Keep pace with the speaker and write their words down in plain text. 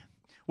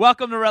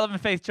Welcome to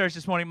Relevant Faith Church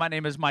this morning. My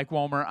name is Mike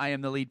Walmer. I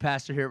am the lead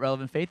pastor here at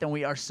Relevant Faith, and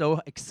we are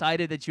so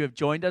excited that you have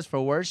joined us for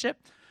worship.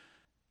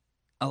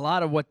 A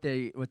lot of what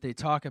they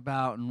talk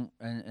about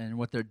and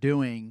what they're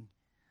doing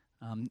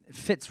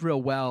fits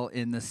real well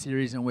in the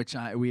series in which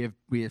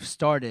we have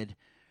started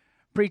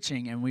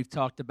preaching, and we've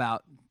talked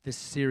about this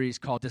series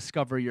called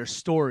Discover Your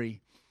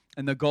Story,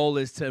 and the goal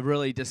is to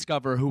really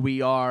discover who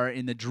we are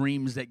in the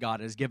dreams that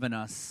God has given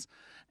us.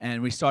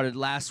 And we started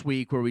last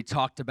week where we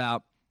talked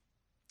about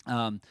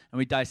and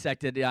we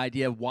dissected the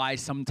idea of why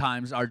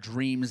sometimes our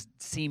dreams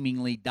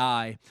seemingly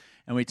die.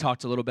 And we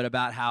talked a little bit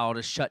about how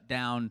to shut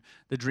down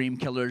the dream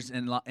killers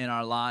in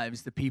our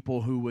lives, the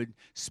people who would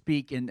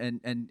speak and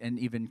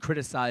even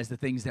criticize the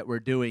things that we're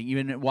doing,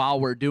 even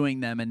while we're doing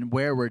them and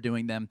where we're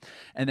doing them,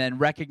 and then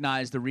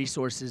recognize the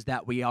resources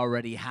that we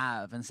already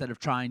have instead of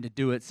trying to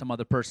do it some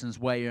other person's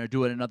way or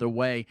do it another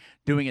way,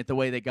 doing it the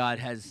way that God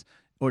has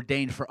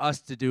ordained for us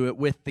to do it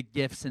with the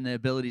gifts and the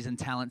abilities and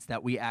talents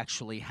that we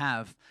actually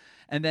have.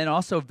 And then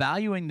also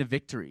valuing the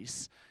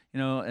victories. You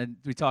know, and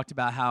we talked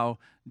about how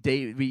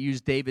we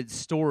used David's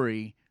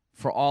story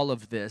for all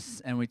of this,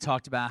 and we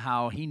talked about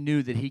how he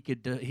knew that he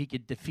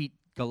could defeat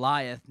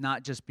Goliath,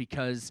 not just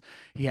because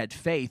he had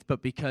faith,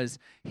 but because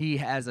he,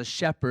 as a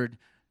shepherd,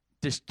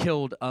 just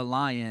killed a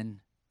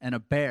lion and a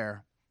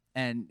bear,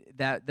 and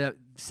that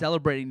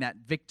celebrating that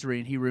victory.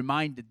 And he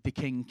reminded the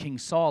King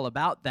Saul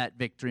about that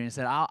victory and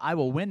said, I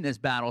will win this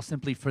battle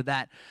simply for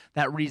that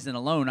reason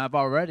alone. I've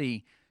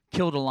already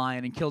killed a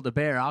lion and killed a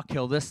bear. I'll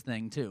kill this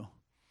thing too.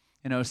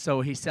 You know,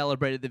 so he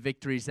celebrated the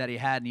victories that he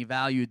had and he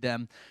valued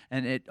them,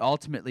 and it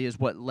ultimately is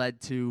what led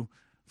to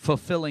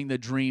fulfilling the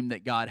dream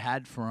that God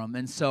had for him.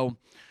 And so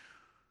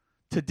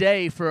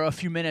today, for a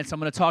few minutes, I'm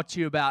going to talk to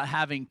you about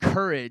having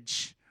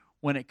courage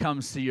when it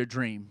comes to your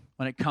dream,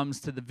 when it comes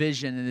to the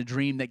vision and the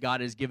dream that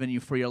God has given you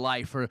for your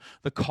life, or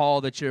the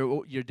call that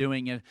you're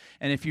doing. And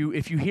if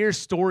you hear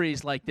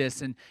stories like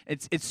this, and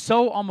it's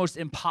so almost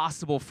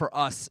impossible for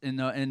us in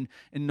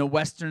the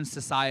Western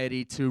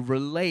society to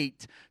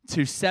relate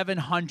to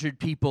 700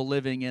 people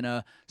living in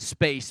a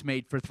space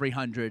made for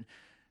 300.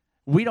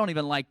 We don't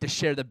even like to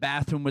share the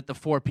bathroom with the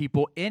 4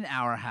 people in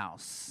our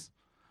house,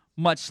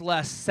 much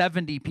less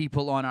 70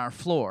 people on our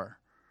floor,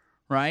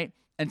 right?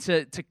 And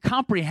to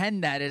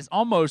comprehend that is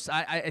almost,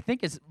 I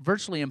think it's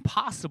virtually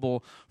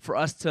impossible for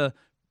us to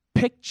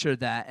picture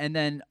that and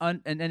then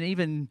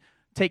even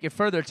take it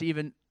further to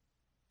even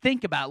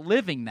think about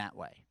living that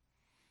way,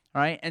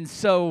 right? And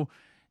so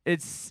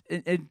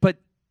but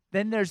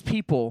then there's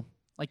people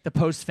like the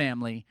Post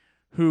family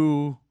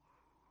who,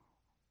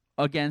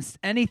 against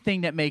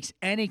anything that makes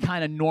any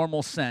kind of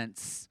normal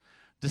sense,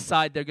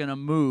 decide they're going to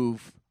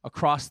move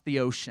across the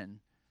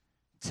ocean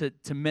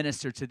to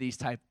minister to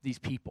these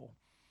people.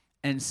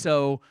 And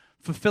so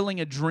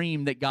fulfilling a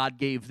dream that God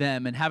gave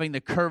them and having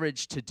the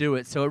courage to do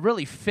it. So it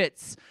really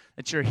fits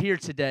that you're here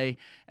today,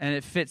 and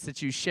it fits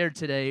that you shared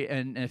today,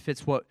 and it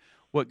fits what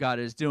God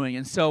is doing.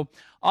 And so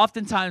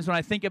oftentimes when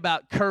I think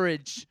about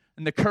courage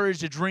and the courage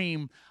to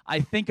dream,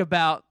 I think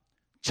about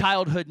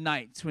childhood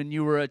nights when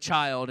you were a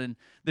child and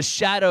the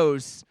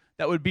shadows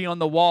that would be on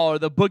the wall, or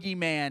the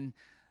boogeyman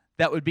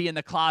that would be in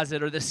the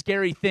closet, or the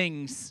scary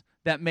things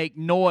that make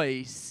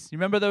noise. You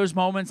remember those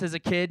moments as a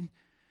kid?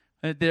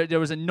 There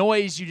was a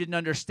noise you didn't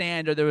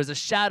understand, or there was a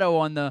shadow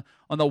on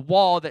the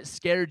wall that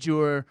scared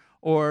you,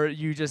 or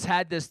you just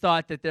had this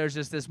thought that there's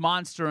just this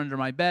monster under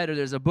my bed, or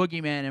there's a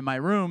boogeyman in my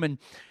room,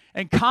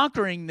 and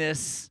conquering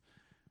this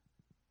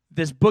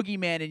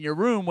boogeyman in your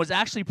room was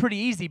actually pretty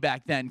easy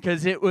back then,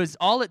 because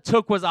all it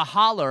took was a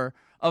holler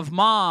of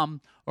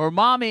mom or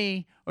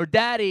mommy or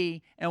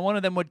daddy, and one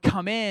of them would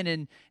come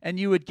in, and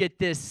you would get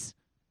this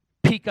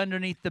peek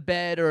underneath the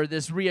bed, or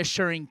this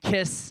reassuring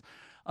kiss,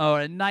 or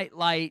a night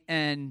light,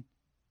 and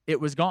it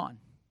was gone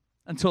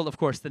until, of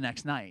course, the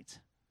next night,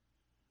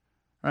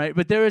 right?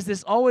 But there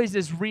is always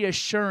this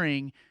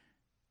reassuring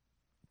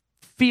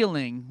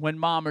feeling when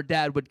mom or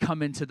dad would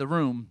come into the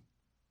room.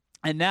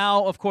 And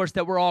now, of course,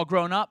 that we're all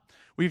grown up,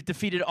 we've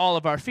defeated all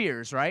of our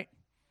fears, right?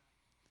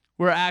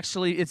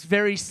 It's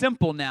very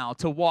simple now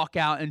to walk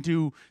out and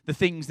do the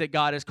things that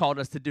God has called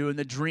us to do and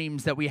the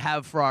dreams that we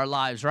have for our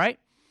lives, right?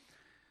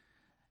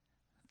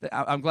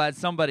 I'm glad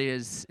somebody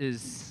is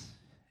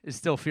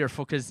still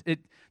fearful, because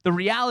the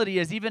reality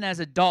is, even as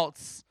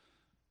adults,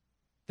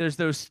 there's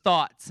those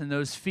thoughts and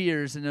those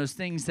fears and those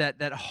things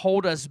that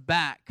hold us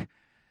back.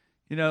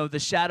 You know, the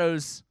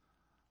shadows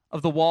on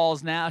the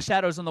walls now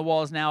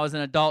as an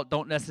adult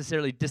don't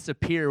necessarily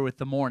disappear with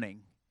the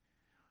morning.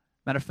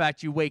 Matter of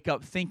fact, you wake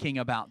up thinking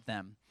about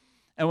them.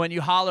 And when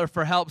you holler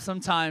for help,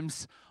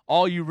 sometimes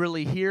all you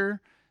really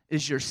hear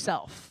is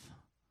yourself.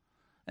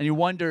 And you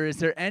wonder, is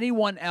there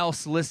anyone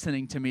else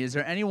listening to me? Is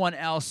there anyone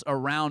else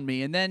around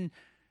me? And then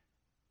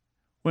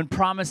when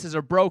promises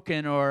are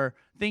broken, or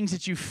things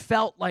that you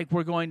felt like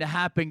were going to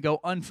happen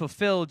go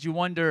unfulfilled, you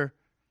wonder,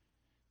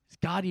 is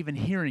God even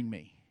hearing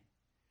me?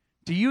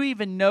 Do you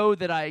even know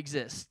that I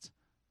exist?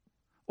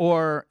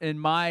 Or in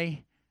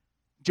my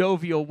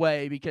jovial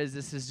way because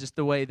this is just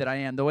the way that I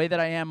am. The way that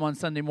I am on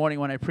Sunday morning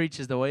when I preach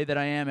is the way that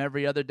I am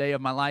every other day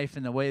of my life,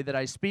 and the way that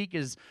I speak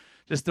is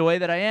just the way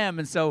that I am.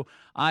 And so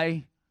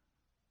I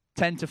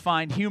tend to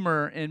find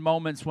humor in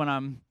moments when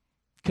I'm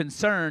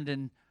concerned.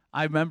 And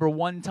I remember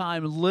one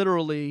time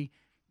literally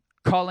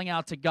calling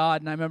out to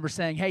God, and I remember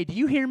saying, "Hey, do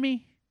you hear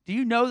me? Do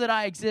you know that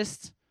I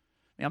exist?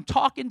 I'm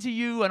talking to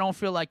you. I don't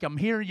feel like I'm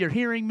here. You're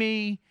hearing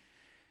me."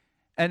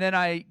 And then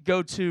I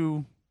go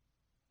to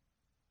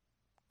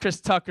Chris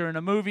Tucker in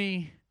a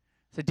movie.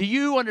 I said, "Do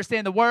you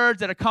understand the words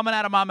that are coming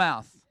out of my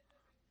mouth?"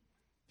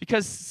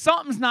 Because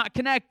something's not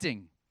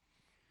connecting.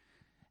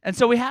 And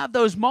so we have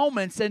those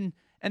moments, and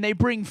they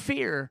bring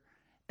fear.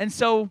 And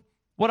so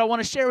what I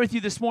want to share with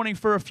you this morning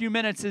for a few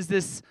minutes is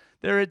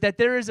that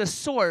there is a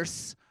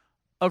source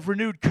of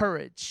renewed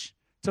courage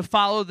to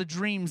follow the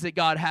dreams that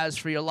God has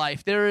for your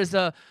life. There is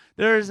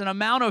an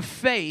amount of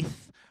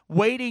faith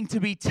waiting to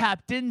be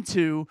tapped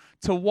into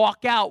to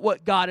walk out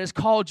what God has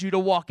called you to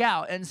walk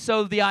out. And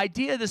so the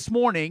idea this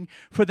morning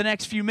for the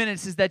next few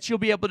minutes is that you'll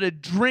be able to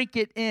drink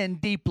it in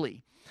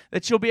deeply,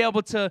 that you'll be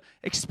able to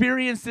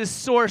experience this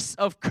source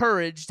of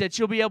courage, that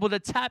you'll be able to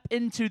tap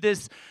into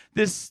this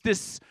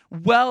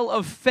well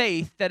of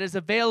faith that is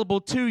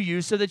available to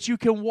you so that you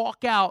can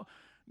walk out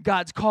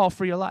God's call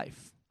for your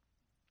life.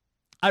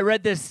 I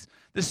read this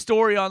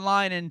story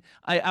online, and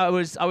I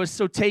was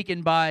so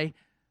taken by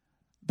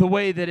the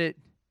way that it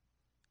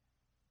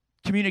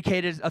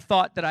communicated a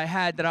thought that I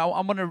had that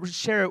I'm going to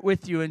share it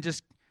with you and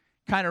just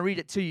kind of read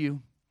it to you.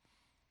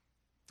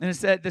 And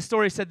the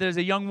story said there's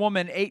a young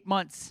woman, 8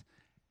 months,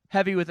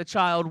 heavy with a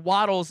child,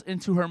 waddles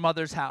into her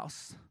mother's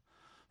house,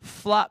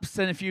 flops,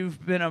 and if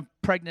you've been a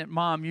pregnant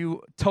mom,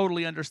 you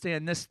totally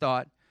understand this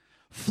thought,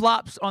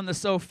 flops on the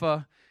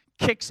sofa,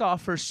 kicks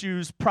off her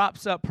shoes,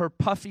 props up her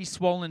puffy,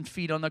 swollen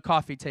feet on the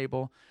coffee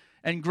table,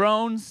 and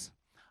groans,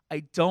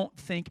 "I don't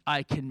think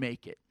I can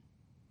make it."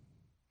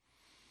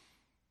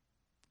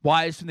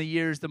 Wise from the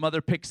years, the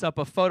mother picks up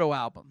a photo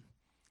album,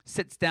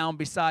 sits down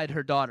beside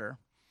her daughter.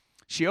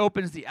 She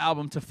opens the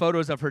album to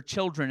photos of her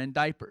children in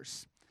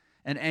diapers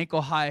and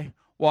ankle-high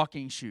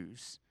walking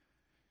shoes.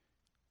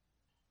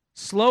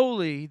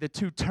 Slowly, the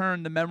two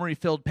turn the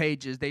memory-filled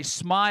pages. They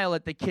smile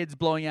at the kids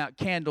blowing out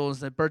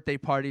candles at birthday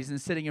parties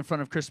and sitting in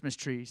front of Christmas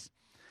trees.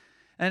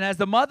 And as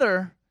the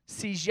mother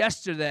sees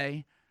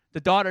yesterday,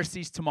 the daughter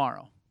sees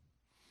tomorrow.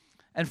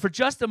 And for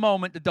just a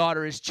moment, the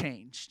daughter is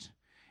changed.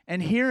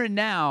 And here and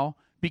now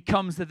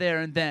becomes the there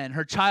and then.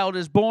 Her child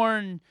is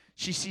born.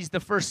 She sees the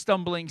first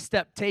stumbling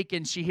step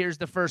taken. She hears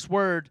the first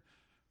word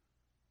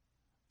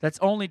that's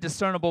only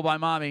discernible by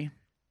mommy.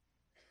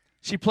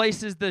 She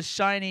places the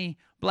shiny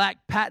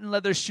black patent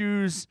leather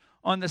shoes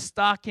on the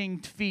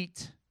stockinged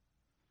feet,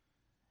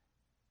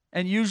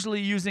 and usually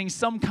using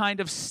some kind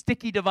of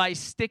sticky device,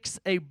 sticks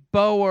a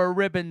bow or a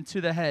ribbon to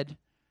the head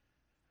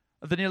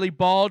of the nearly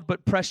bald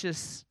but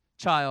precious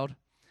child.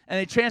 And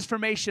a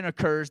transformation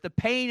occurs. The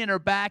pain in her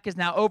back is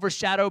now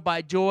overshadowed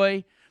by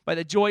joy, by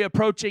the joy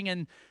approaching,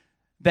 and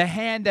the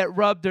hand that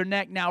rubbed her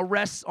neck now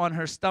rests on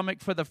her stomach.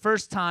 For the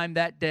first time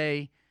that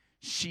day,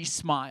 she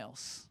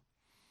smiles.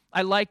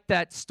 I like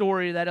that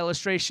story, that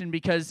illustration,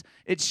 because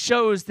it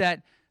shows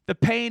that the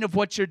pain of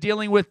what you're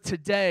dealing with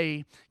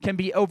today can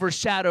be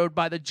overshadowed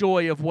by the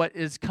joy of what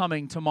is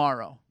coming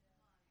tomorrow.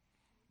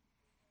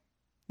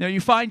 You know, you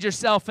find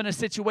yourself in a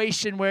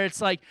situation where it's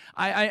like,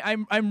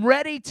 I'm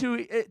ready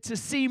to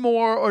see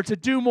more or to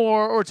do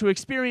more or to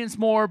experience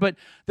more, but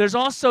there's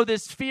also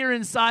this fear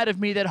inside of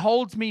me that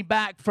holds me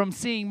back from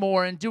seeing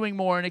more and doing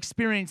more and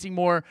experiencing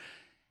more.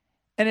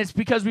 And it's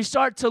because we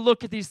start to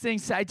look at these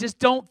things, say, I just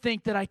don't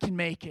think that I can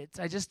make it.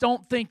 I just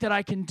don't think that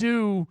I can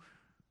do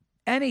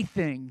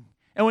anything.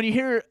 And when you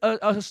hear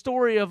a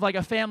story of like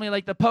a family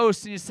like the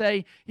Post, and you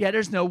say, yeah,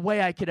 there's no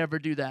way I could ever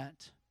do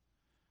that.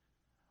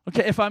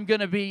 Okay, if I'm going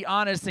to be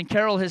honest, and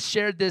Carol has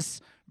shared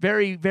this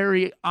very,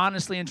 very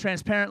honestly and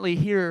transparently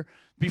here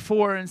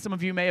before, and some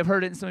of you may have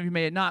heard it and some of you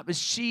may have not, but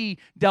she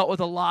dealt with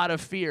a lot of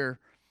fear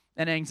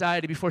and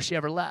anxiety before she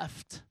ever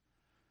left.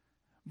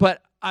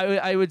 But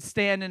I would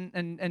stand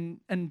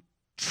and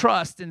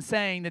trust in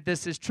saying that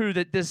this is true,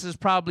 that this has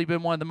probably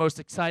been one of the most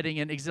exciting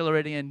and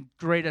exhilarating and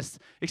greatest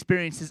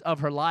experiences of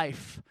her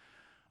life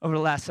over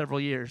the last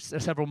several years, or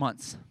several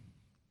months.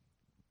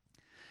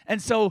 And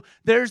so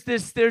there's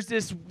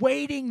this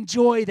waiting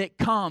joy that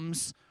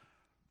comes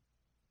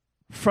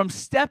from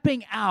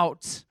stepping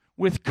out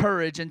with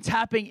courage and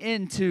tapping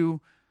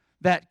into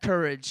that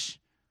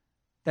courage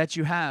that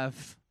you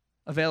have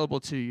available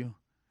to you.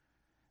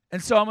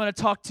 And so I'm going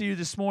to talk to you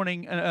this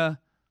morning a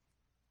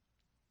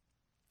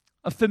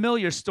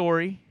familiar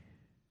story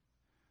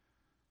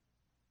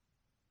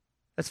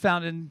that's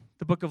found in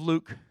the book of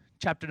Luke,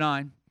 chapter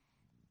 9.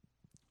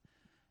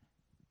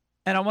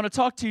 And I want to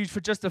talk to you for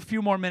just a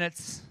few more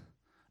minutes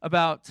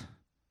about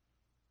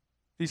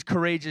these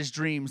courageous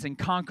dreams and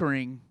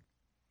conquering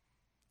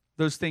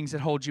those things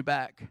that hold you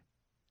back.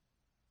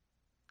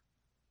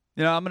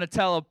 You know, I'm going to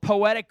tell a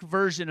poetic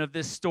version of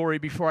this story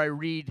before I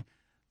read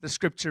the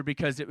scripture,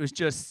 because it's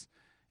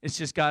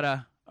just got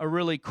a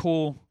really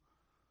cool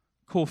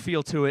cool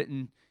feel to it,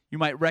 and you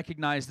might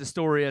recognize the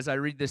story as I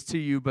read this to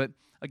you, but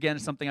again,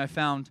 it's something I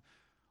found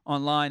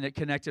online that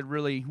connected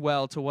really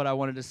well to what I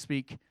wanted to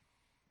speak.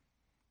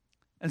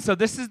 And so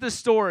this is the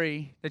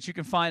story that you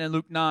can find in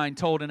Luke 9,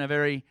 told in a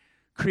very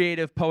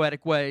creative,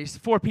 poetic way.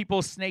 4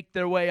 people snake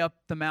their way up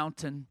the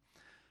mountain.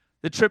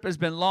 The trip has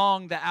been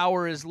long, the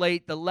hour is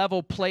late, the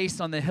level place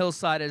on the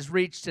hillside is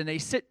reached, and they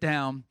sit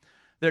down.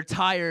 They're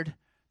tired,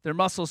 their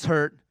muscles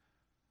hurt.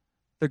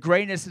 The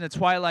grayness in the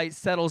twilight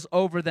settles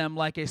over them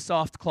like a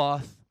soft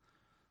cloth.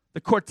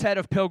 The quartet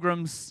of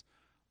pilgrims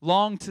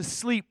long to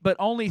sleep, but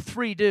only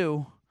 3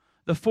 do.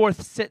 The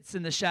 4th sits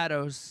in the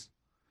shadows.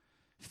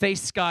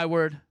 Face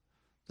skyward,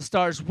 the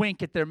stars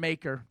wink at their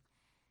maker.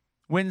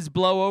 Winds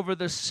blow over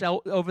the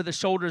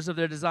shoulders of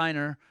their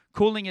designer.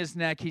 Cooling his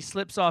neck, he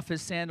slips off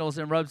his sandals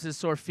and rubs his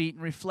sore feet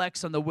and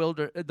reflects on the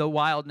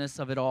wildness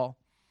of it all.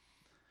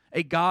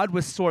 A God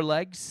with sore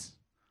legs,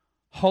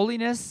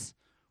 holiness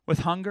with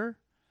hunger,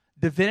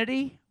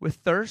 divinity with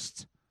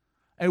thirst,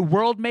 a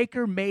world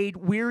maker made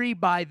weary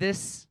by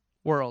this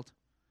world.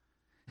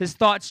 His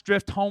thoughts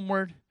drift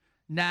homeward.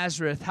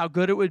 Nazareth, how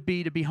good it would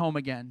be to be home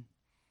again.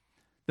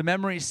 The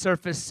memories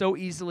surface so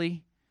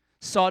easily.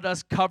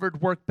 Sawdust-covered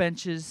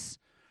workbenches,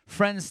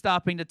 friends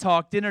stopping to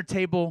talk, dinner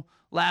table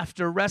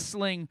laughter,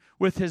 wrestling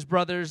with his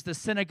brothers, the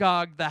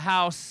synagogue, the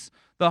house,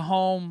 the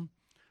home.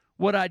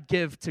 What I'd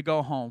give to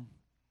go home.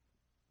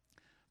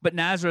 But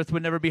Nazareth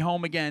would never be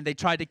home again. They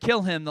tried to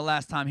kill him the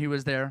last time he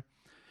was there.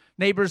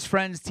 Neighbors,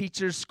 friends,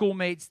 teachers,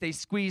 schoolmates, they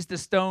squeezed the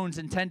stones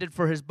intended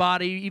for his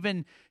body.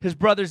 Even his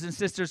brothers and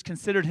sisters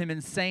considered him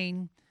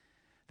insane.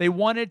 They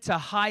wanted to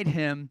hide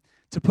him,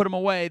 to put him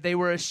away. They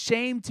were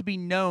ashamed to be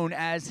known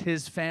as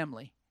his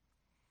family.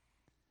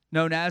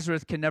 No,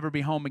 Nazareth can never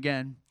be home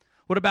again.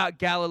 What about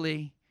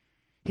Galilee?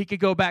 He could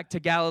go back to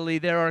Galilee.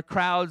 There are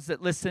crowds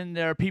that listened.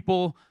 There are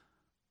people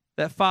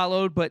that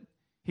followed, but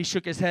he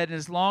shook his head. And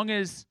as long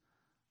as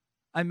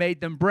I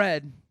made them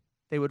bread,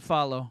 they would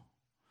follow.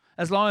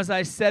 As long as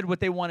I said what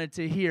they wanted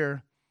to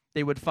hear,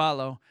 they would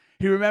follow.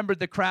 He remembered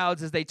the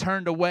crowds as they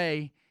turned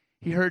away.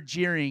 He heard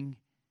jeering.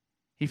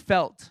 He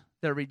felt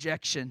their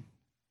rejection.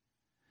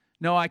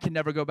 No, I can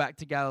never go back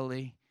to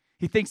Galilee.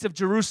 He thinks of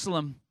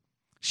Jerusalem.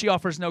 She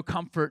offers no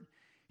comfort.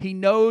 He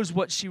knows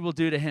what she will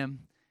do to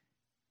him.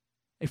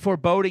 A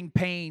foreboding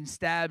pain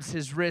stabs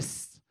his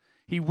wrists.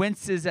 He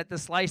winces at the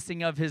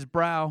slicing of his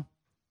brow.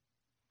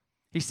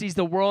 He sees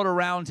the world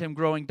around him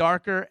growing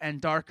darker and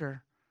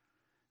darker.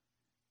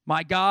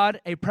 My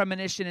God, a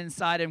premonition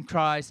inside him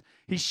cries.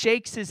 He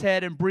shakes his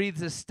head and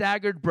breathes a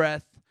staggered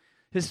breath.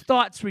 His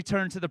thoughts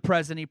return to the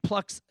present. He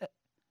plucks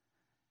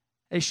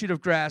a shoot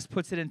of grass,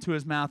 puts it into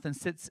his mouth, and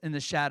sits in the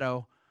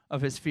shadow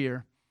of his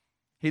fear.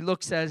 He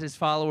looks at his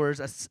followers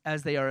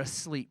as they are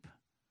asleep.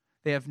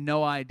 They have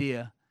no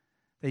idea.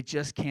 They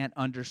just can't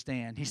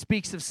understand. He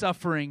speaks of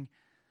suffering.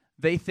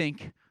 They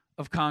think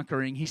of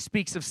conquering. He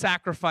speaks of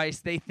sacrifice.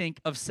 They think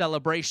of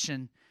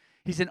celebration.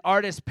 He's an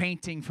artist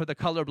painting for the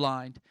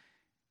colorblind.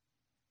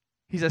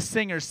 He's a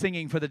singer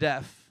singing for the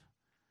deaf.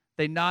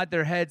 They nod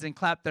their heads and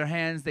clap their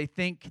hands. They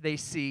think they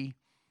see.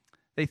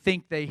 They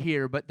think they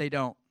hear, but they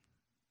don't.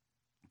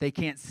 They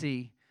can't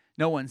see.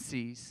 No one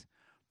sees.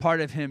 Part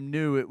of him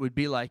knew it would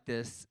be like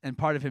this, and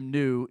part of him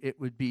knew it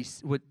would be,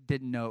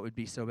 didn't know it would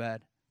be so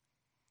bad.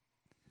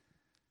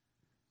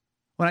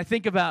 When I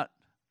think about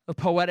a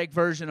poetic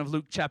version of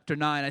Luke chapter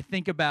 9, I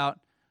think about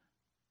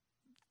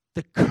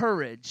the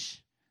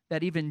courage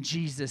that even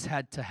Jesus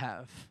had to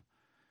have.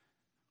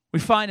 We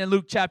find in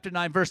Luke chapter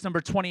 9, verse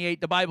number 28,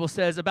 the Bible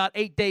says, about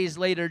 8 days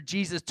later,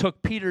 Jesus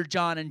took Peter,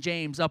 John, and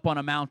James up on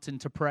a mountain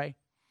to pray.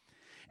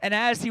 And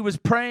as he was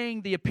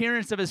praying, the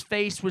appearance of his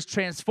face was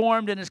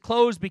transformed, and his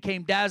clothes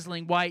became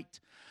dazzling white.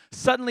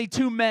 Suddenly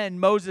 2 men,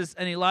 Moses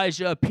and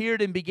Elijah, appeared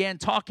and began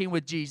talking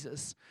with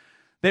Jesus.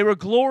 They were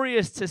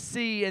glorious to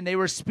see, and they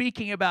were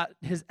speaking about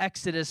his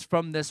exodus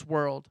from this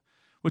world,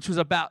 which was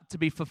about to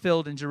be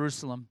fulfilled in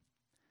Jerusalem.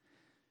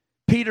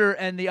 Peter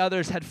and the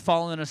others had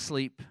fallen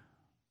asleep.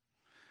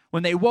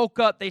 When they woke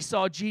up, they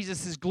saw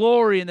Jesus'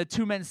 glory and the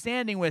 2 men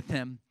standing with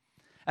him.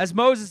 As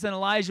Moses and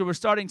Elijah were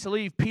starting to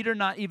leave, Peter,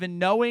 not even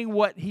knowing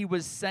what he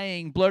was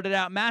saying, blurted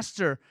out,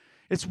 "Master,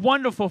 it's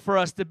wonderful for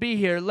us to be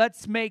here.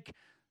 Let's make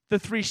the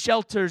 3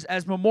 shelters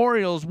as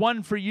memorials,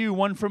 one for you,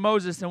 one for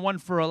Moses, and one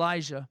for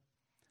Elijah."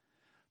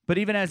 But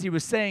even as he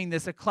was saying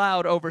this, a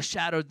cloud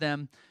overshadowed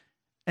them,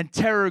 and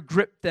terror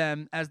gripped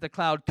them as the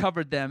cloud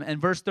covered them.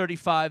 And verse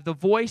 35,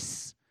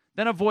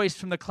 then a voice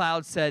from the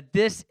cloud said,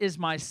 "This is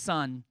my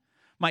son,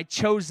 my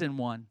chosen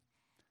one.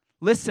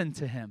 Listen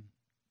to him."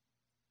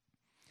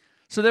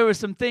 So there were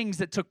some things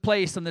that took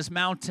place on this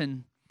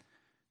mountain.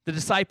 The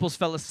disciples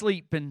fell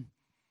asleep. And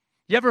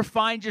you ever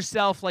find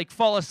yourself like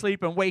fall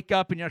asleep and wake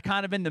up and you're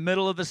kind of in the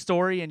middle of the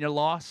story and you're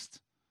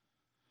lost?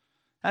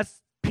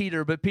 That's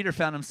Peter, but Peter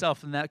found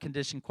himself in that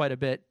condition quite a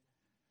bit.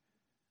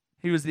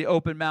 He was the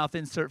open mouth,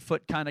 insert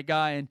foot kind of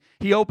guy. And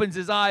he opens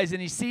his eyes and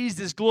he sees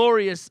this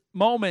glorious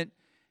moment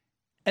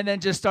and then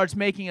just starts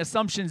making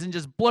assumptions and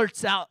just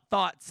blurts out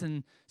thoughts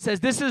and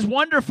says, "This is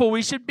wonderful.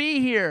 We should be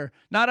here,"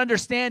 not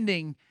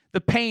understanding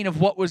the pain of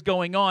what was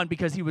going on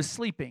because he was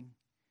sleeping.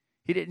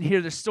 He didn't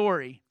hear the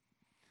story.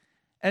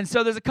 And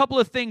so there's a couple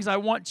of things I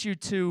want you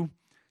to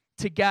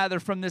gather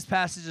from this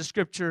passage of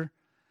Scripture.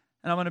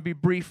 And I'm going to be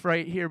brief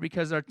right here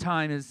because our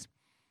time is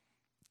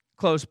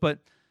close. But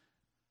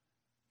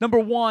number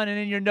one, and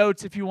in your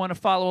notes, if you want to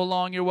follow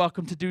along, you're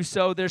welcome to do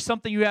so. There's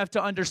something you have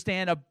to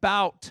understand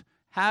about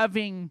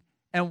having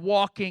and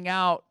walking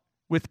out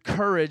with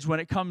courage when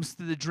it comes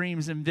to the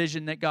dreams and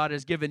vision that God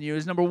has given you.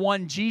 Is number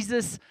one,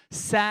 Jesus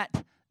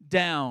sat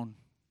down.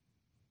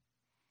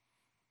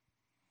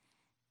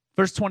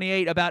 Verse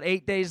 28, about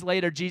 8 days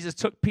later, Jesus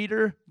took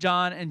Peter,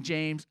 John, and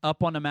James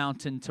up on a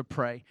mountain to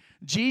pray.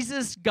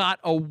 Jesus got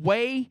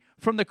away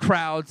from the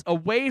crowds,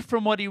 away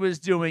from what he was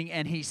doing,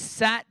 and he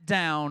sat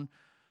down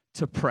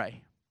to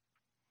pray.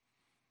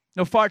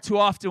 Now, far too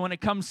often when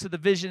it comes to the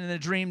vision and the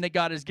dream that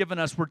God has given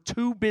us, we're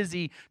too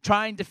busy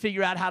trying to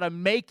figure out how to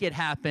make it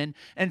happen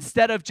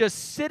instead of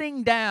just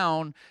sitting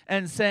down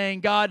and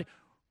saying, God,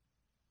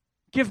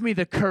 give me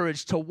the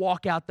courage to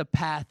walk out the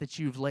path that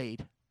you've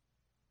laid.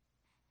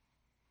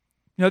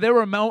 You know, there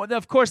were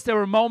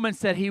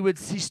moments that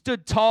he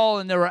stood tall,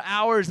 and there were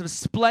hours of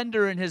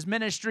splendor in his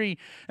ministry,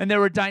 and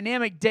there were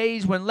dynamic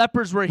days when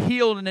lepers were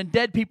healed and then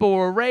dead people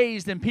were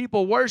raised and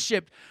people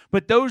worshiped.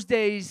 But those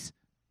days,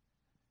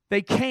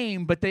 they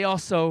came, but they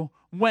also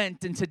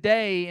went. And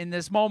today, in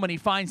this moment, he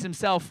finds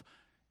himself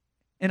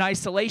in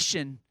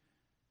isolation.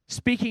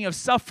 Speaking of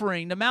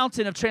suffering, the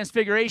mountain of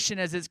transfiguration,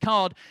 as it's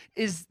called,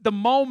 is the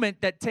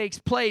moment that takes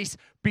place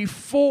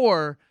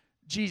before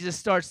Jesus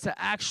starts to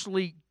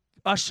actually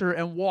usher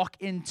and walk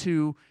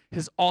into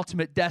his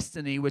ultimate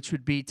destiny, which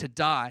would be to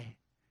die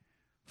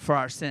for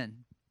our sin.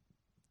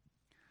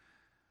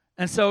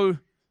 And so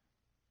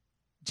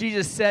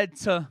Jesus said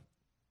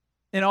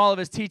in all of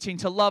his teaching,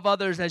 to love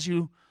others as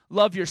you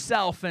love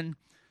yourself. And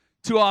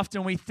too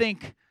often we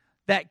think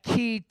the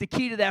key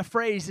to that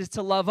phrase is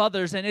to love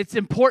others. And it's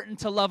important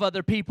to love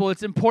other people.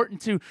 It's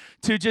important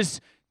to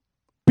just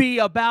be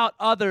about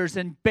others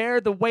and bear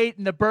the weight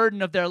and the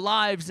burden of their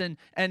lives and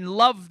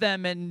love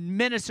them and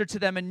minister to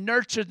them and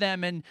nurture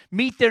them and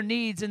meet their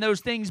needs and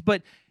those things.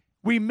 But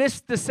we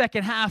missed the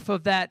second half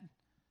of that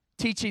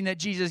teaching that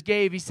Jesus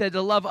gave. He said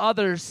to love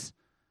others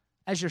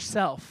as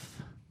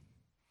yourself.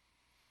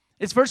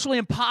 It's virtually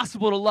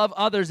impossible to love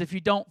others if you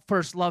don't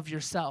first love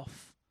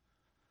yourself.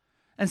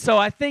 And so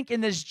I think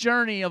in this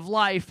journey of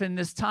life, in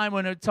this time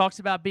when it talks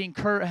about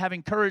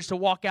having courage to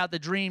walk out the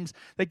dreams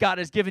that God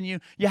has given you,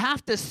 you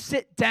have to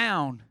sit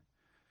down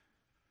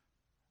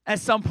at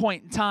some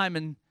point in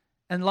time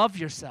and love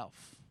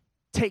yourself.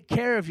 Take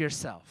care of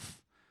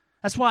yourself.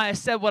 That's why I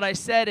said what I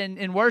said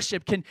in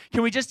worship. Can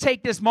we just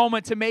take this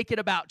moment to make it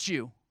about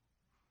you?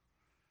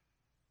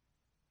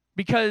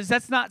 Because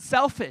that's not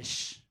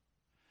selfish.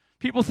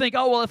 People think,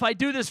 oh, well, if I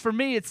do this for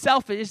me, it's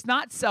selfish. It's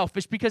not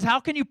selfish, because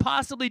how can you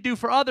possibly do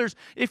for others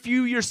if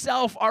you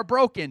yourself are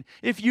broken,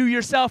 if you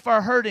yourself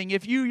are hurting,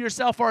 if you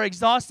yourself are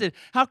exhausted?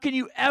 How can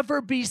you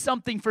ever be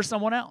something for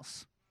someone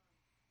else?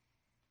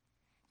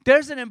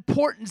 There's an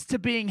importance to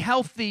being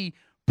healthy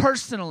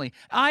personally.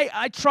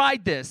 I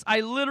tried this.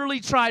 I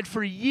literally tried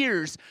for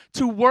years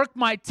to work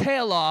my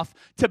tail off,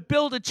 to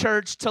build a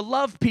church, to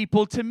love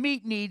people, to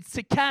meet needs,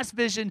 to cast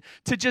vision,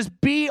 to just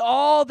be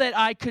all that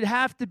I could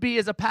have to be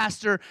as a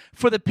pastor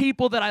for the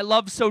people that I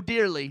love so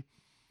dearly.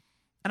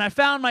 And I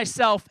found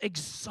myself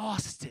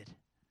exhausted.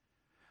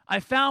 I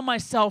found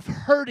myself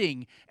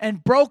hurting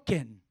and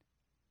broken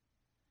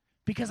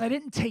because I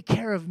didn't take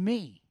care of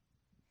me.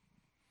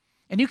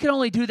 And you can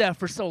only do that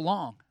for so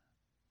long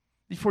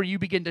before you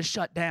begin to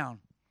shut down.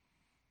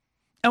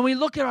 And we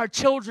look at our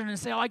children and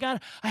say, oh, I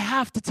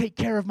have to take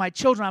care of my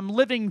children. I'm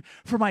living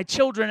for my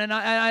children. And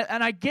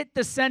I get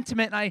the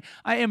sentiment, and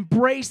I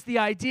embrace the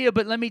idea.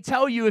 But let me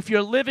tell you, if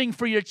you're living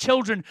for your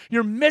children,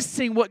 you're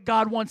missing what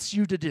God wants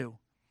you to do.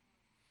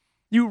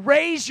 You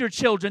raise your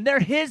children. They're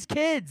His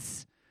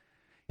kids.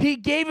 He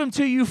gave them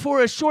to you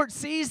for a short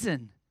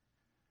season.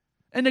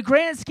 In the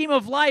grand scheme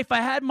of life,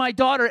 I had my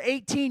daughter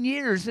 18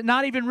 years,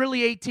 not even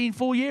really 18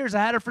 full years. I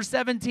had her for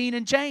 17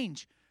 and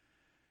change.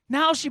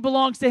 Now she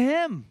belongs to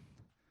Him.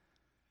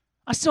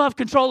 I still have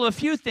control of a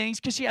few things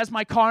because she has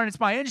my car and it's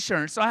my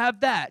insurance, so I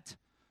have that.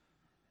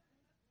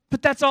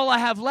 But that's all I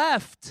have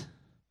left.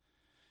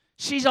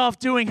 She's off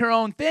doing her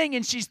own thing,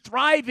 and she's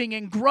thriving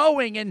and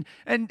growing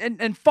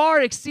and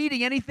far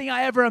exceeding anything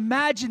I ever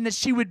imagined that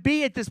she would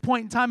be at this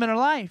point in time in her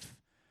life.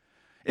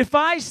 If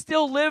I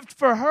still lived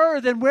for her,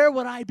 then where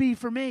would I be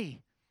for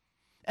me?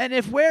 And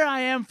if where I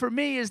am for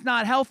me is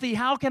not healthy,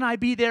 how can I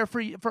be there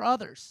for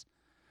others?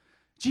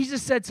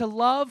 Jesus said to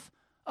love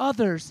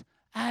others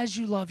as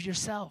you love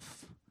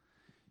yourself.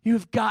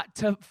 You've got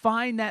to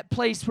find that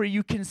place where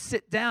you can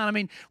sit down. I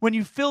mean, when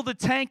you fill the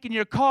tank in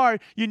your car,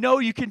 you know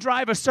you can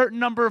drive a certain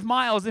number of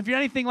miles. If you're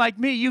anything like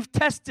me, you've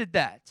tested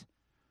that.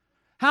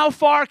 How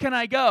far can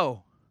I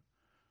go?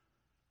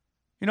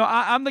 You know,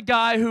 I'm the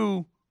guy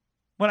who,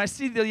 when I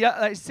see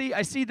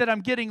that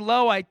I'm getting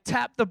low, I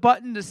tap the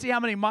button to see how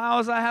many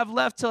miles I have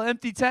left till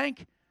empty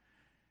tank.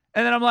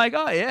 And then I'm like,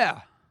 oh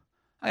yeah,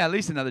 I got at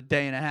least another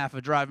day and a half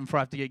of driving before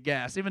I have to get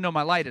gas, even though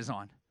my light is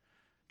on.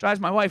 Drives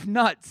my wife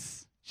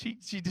nuts. She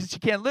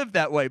can't live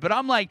that way. But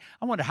I'm like,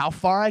 I wonder how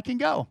far I can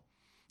go.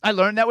 I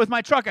learned that with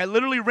my truck. I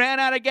literally ran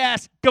out of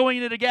gas going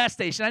into the gas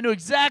station. I knew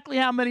exactly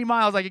how many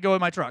miles I could go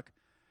in my truck.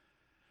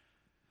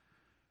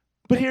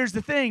 But here's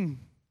the thing.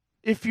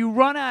 If you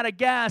run out of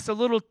gas a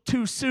little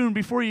too soon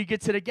before you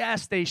get to the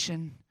gas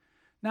station,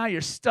 now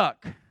you're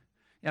stuck.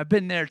 Yeah, I've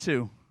been there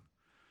too.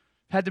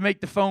 Had to make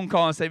the phone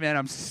call and say, man,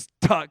 I'm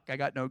stuck. I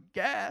got no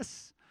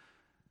gas.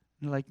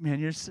 And they're like, man,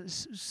 you're so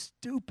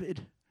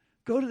stupid.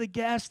 Go to the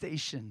gas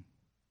station.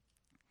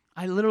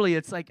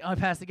 It's like, I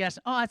passed the gas.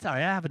 Oh, that's all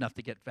right. I have enough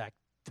to get back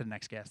to the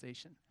next gas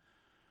station.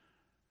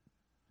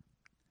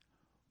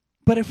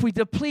 But if we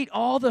deplete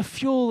all the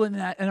fuel in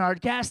our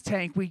gas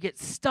tank, we get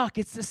stuck.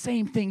 It's the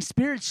same thing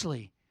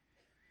spiritually.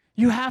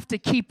 You have to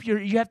keep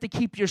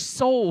your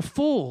soul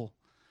full.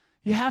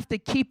 You have to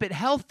keep it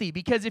healthy,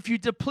 because if you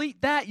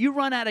deplete that, you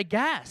run out of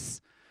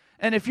gas.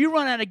 And if you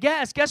run out of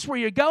gas, guess where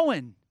you're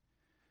going?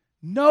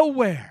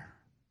 Nowhere.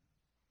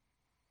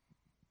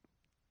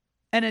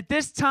 And at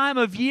this time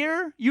of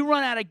year, you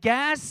run out of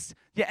gas,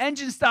 your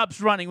engine stops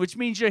running, which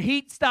means your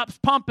heat stops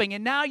pumping,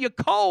 and now you're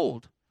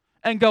cold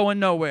and going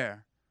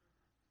nowhere.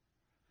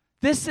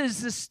 This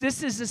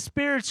is a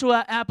spiritual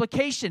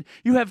application.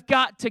 You have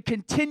got to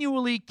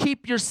continually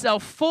keep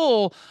yourself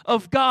full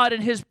of God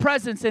and His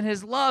presence and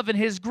His love and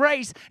His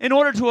grace in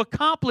order to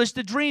accomplish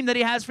the dream that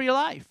He has for your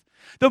life.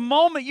 The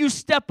moment you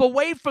step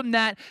away from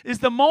that is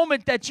the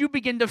moment that you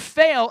begin to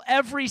fail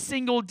every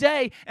single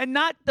day. And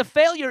not the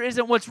failure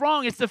isn't what's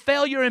wrong. It's the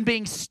failure in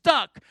being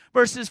stuck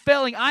versus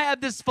failing. I have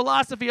this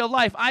philosophy of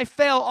life. I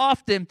fail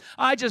often.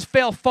 I just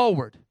fail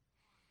forward.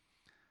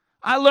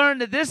 I learned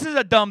that this is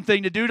a dumb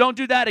thing to do. Don't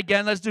do that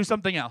again. Let's do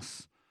something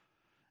else.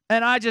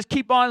 And I just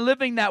keep on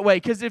living that way,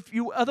 because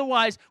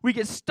otherwise we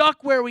get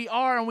stuck where we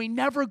are and we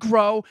never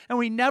grow and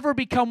we never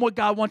become what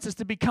God wants us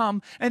to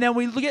become. And then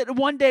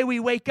one day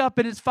we wake up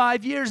and it's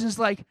 5 years and it's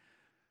like,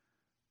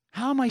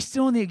 how am I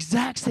still in the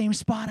exact same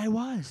spot I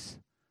was?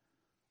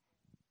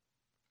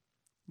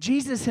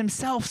 Jesus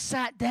Himself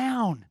sat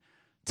down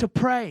to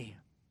pray.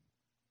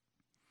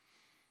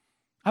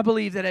 I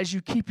believe that as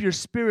you keep your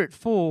spirit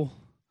full,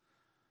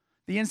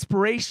 the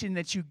inspiration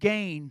that you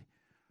gain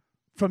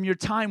from your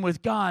time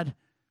with God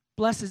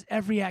blesses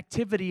every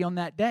activity on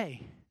that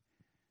day.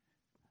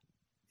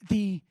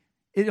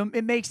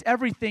 It makes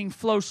everything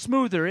flow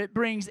smoother. It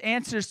brings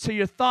answers to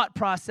your thought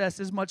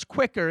processes much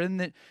quicker,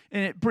 and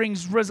it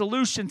brings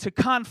resolution to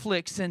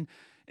conflicts, and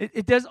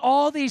it does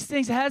all these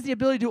things. It has the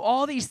ability to do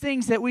all these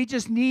things that we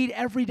just need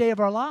every day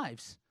of our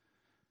lives.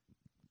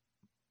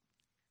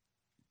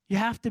 You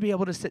have to be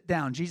able to sit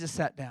down. Jesus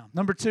sat down.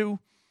 Number 2,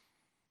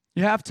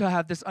 you have to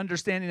have this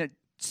understanding that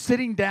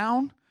sitting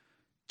down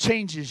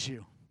changes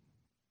you.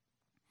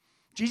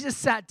 Jesus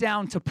sat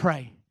down to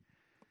pray.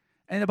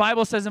 And the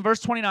Bible says in verse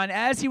 29,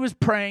 as He was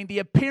praying, the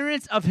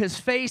appearance of His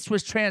face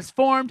was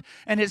transformed,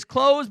 and His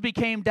clothes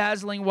became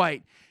dazzling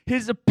white.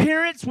 His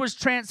appearance was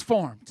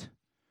transformed.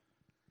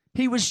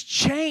 He was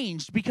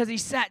changed because He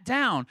sat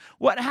down.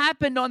 What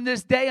happened on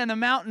this day on the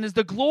mountain is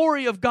the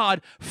glory of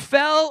God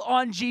fell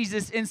on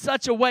Jesus in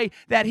such a way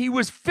that He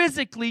was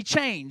physically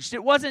changed.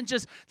 It wasn't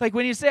just like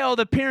when you say,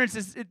 the appearance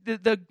is,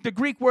 the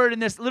Greek word in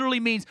this literally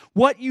means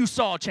what you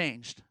saw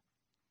changed.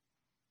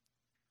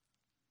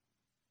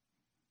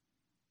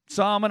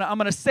 So I'm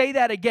gonna say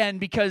that again,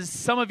 because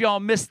some of y'all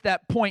missed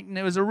that point, and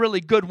it was a really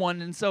good one.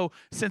 And so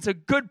since a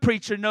good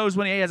preacher knows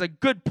when he has a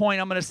good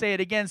point, I'm going to say it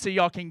again so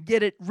y'all can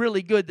get it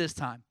really good this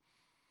time.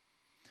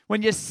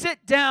 When you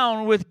sit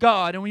down with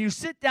God, and when you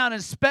sit down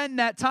and spend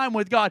that time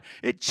with God,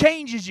 it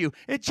changes you.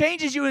 It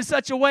changes you in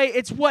such a way,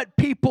 it's what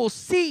people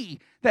see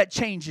that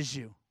changes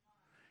you.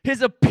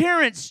 His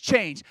appearance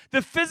changed.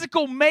 The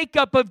physical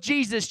makeup of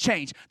Jesus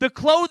changed. The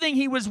clothing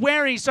He was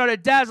wearing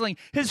started dazzling.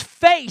 His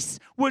face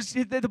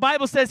the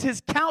Bible says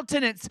His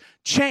countenance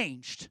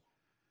changed.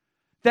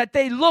 That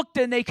they looked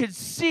and they could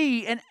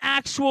see an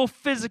actual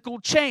physical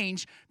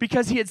change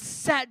because He had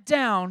sat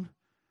down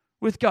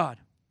with God.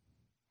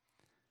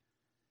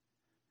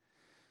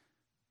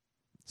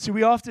 See,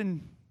 we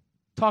often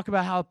talk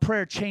about how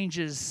prayer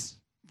changes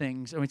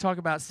things, and we talk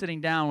about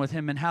sitting down with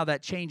Him and how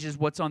that changes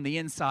what's on the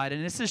inside.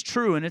 And this is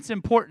true, and it's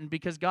important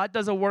because God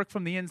does a work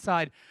from the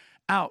inside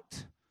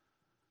out.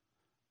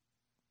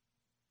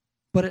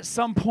 But at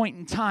some point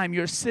in time,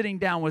 your sitting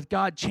down with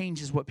God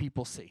changes what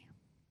people see.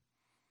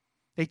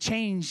 It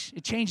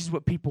changes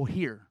what people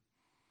hear.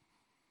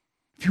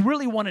 If you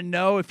really want to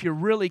know if you're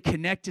really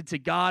connected to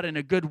God in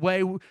a good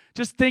way,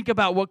 just think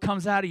about what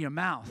comes out of your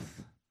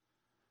mouth.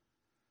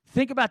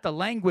 Think about the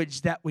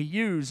language that we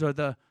use,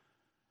 or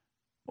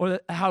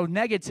how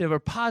negative or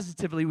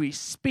positively we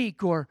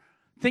speak, or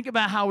think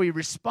about how we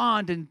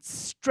respond in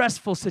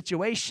stressful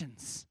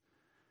situations.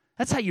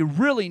 That's how you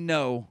really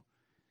know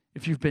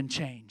if you've been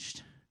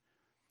changed.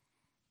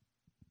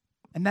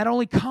 And that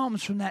only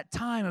comes from that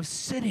time of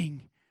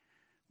sitting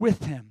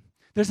with Him.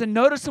 There's a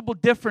noticeable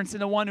difference in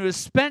the one who has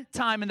spent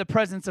time in the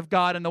presence of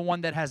God and the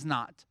one that has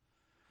not.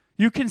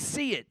 You can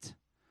see it.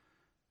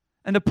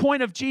 And the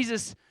point of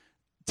Jesus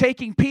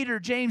taking Peter,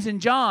 James,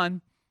 and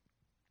John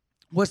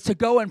was to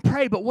go and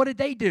pray. But what did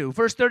they do?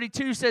 Verse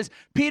 32 says,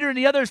 Peter and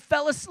the others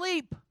fell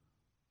asleep.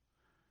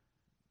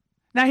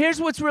 Now,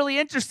 here's what's really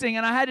interesting,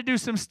 and I had to do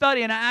some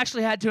study, and I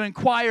actually had to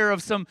inquire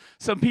of some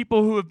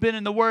people who have been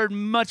in the Word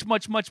much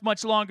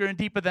longer and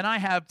deeper than I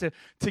have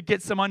to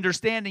get some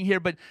understanding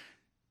here. But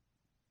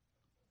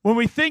when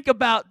we think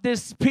about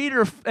this,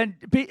 Peter, and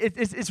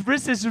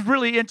this is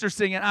really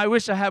interesting, and I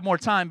wish I had more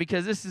time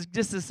because this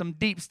is some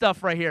deep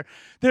stuff right here.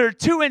 There are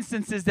two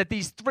instances that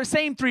these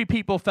same three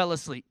people fell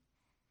asleep.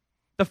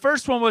 The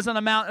first one was on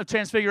the Mount of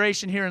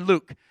Transfiguration here in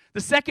Luke.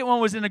 The second one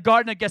was in the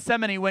Garden of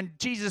Gethsemane when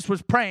Jesus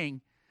was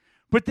praying.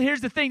 But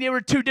here's the thing, they were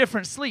two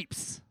different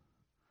sleeps.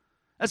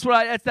 That's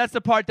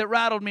the part that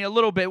rattled me a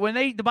little bit. When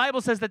the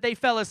Bible says that they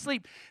fell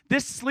asleep,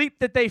 this sleep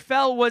that they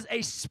fell was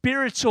a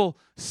spiritual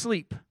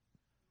sleep.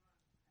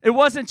 It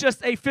wasn't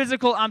just a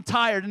physical, I'm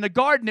tired. In the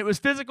garden, it was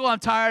physical, I'm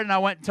tired, and I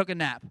went and took a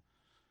nap.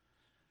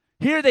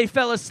 Here they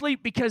fell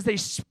asleep because they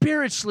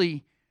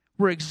spiritually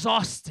were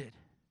exhausted.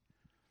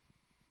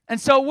 And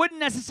so it wouldn't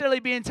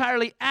necessarily be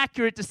entirely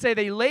accurate to say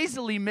they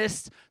lazily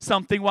missed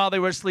something while they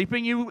were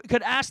sleeping. You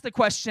could ask the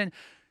question,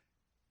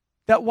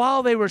 that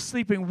while they were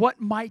sleeping, what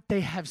might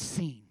they have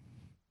seen?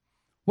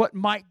 What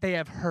might they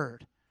have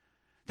heard?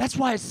 That's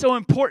why it's so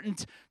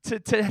important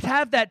to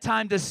have that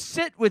time to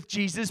sit with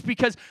Jesus,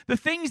 because the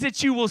things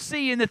that you will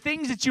see and the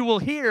things that you will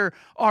hear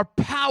are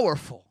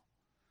powerful.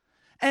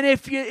 And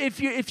if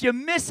you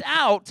miss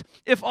out,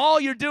 if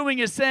all you're doing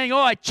is saying, oh,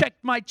 I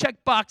checked my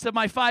checkbox of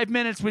my 5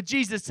 minutes with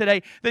Jesus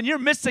today, then you're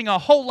missing a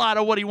whole lot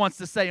of what he wants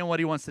to say and what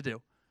he wants to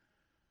do.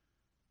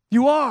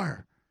 You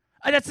are.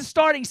 That's a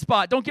starting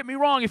spot. Don't get me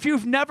wrong. If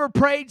you've never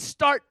prayed,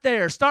 start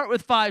there. Start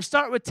with 5.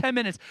 Start with 10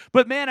 minutes.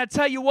 But man, I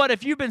tell you what,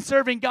 if you've been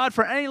serving God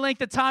for any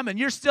length of time and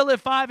you're still at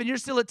 5 and you're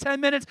still at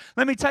 10 minutes,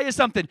 let me tell you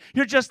something.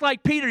 You're just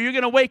like Peter. You're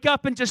going to wake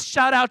up and just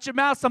shout out your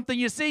mouth something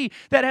you see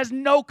that has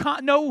no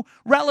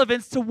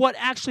relevance to what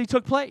actually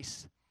took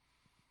place.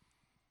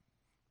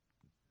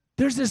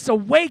 There's this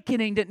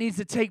awakening that needs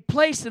to take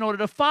place in order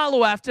to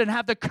follow after and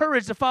have the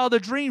courage to follow the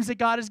dreams that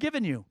God has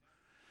given you.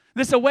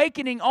 This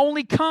awakening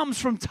only comes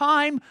from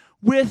time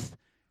with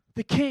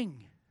the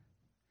King.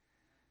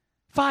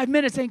 5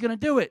 minutes ain't going to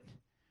do it.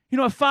 You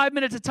know what 5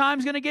 minutes of time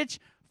is going to get you?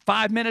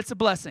 5 minutes of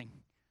blessing.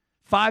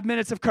 5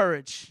 minutes of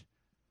courage.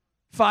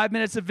 5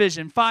 minutes of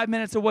vision. 5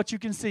 minutes of what you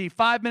can see.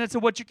 5 minutes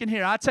of what you can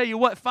hear. I tell you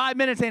what, 5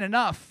 minutes ain't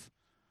enough.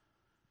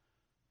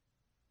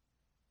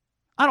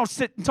 I don't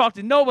sit and talk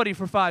to nobody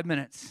for 5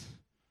 minutes.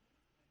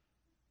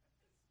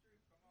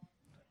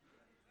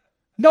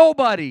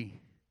 Nobody.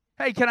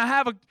 Hey, can I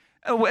have a...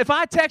 If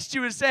I text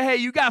you and say, hey,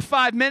 you got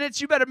 5 minutes,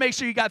 you better make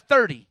sure you got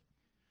 30.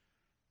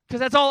 Because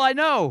that's all I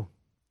know.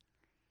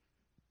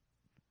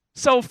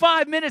 So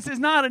 5 minutes is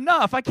not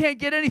enough. I can't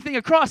get anything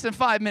across in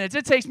 5 minutes.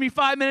 It takes me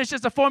 5 minutes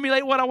just to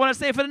formulate what I want to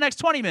say for the next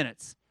 20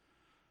 minutes.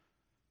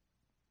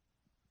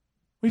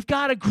 We've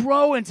got to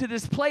grow into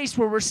this place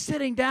where we're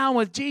sitting down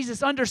with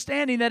Jesus,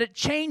 understanding that it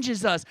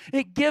changes us.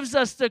 It gives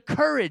us the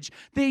courage.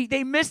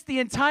 They missed the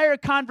entire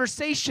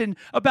conversation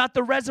about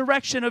the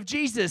resurrection of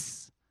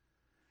Jesus.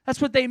 That's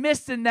what they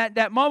missed in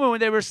that moment when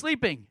they were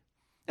sleeping.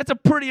 That's a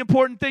pretty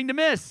important thing to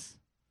miss.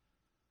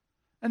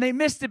 And they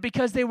missed it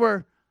because they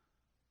were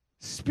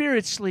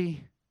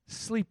spiritually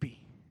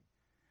sleepy.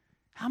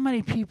 How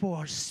many people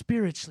are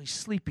spiritually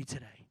sleepy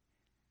today?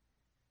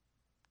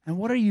 And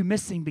what are you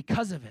missing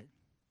because of it?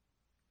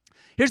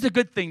 Here's the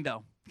good thing,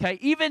 though. Okay,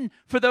 even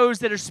for those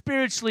that are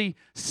spiritually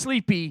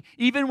sleepy,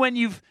 even when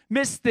you've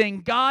missed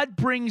things, God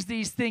brings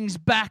these things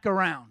back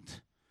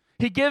around.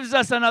 He gives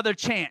us another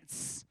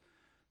chance.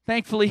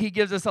 Thankfully, he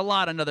gives us a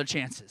lot of other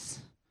chances.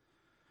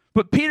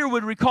 But Peter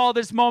would recall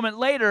this moment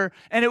later,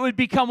 and it would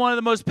become one of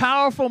the most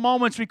powerful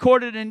moments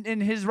recorded in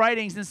his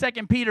writings in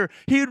 2 Peter.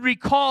 He would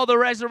recall the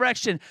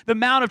resurrection, the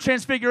Mount of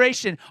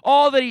Transfiguration,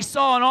 all that he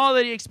saw and all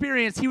that he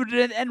experienced. He would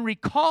then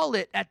recall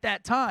it at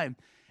that time,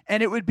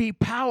 and it would be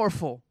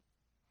powerful.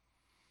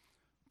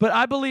 But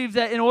I believe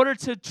that in order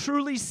to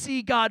truly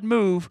see God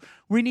move,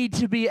 we need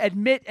to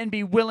admit and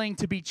be willing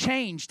to be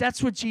changed.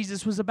 That's what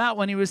Jesus was about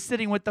when he was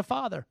sitting with the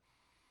Father.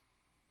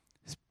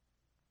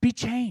 Be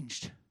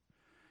changed.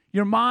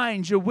 Your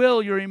mind, your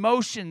will, your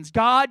emotions.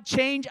 God,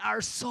 change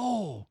our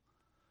soul.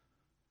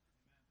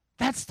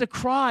 That's the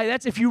cry.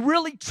 That's if you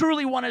really,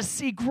 truly want to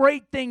see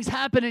great things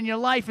happen in your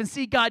life and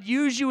see God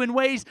use you in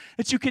ways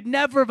that you could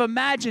never have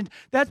imagined,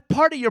 that's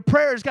part of your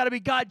prayer has got to be,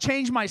 God,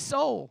 change my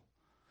soul.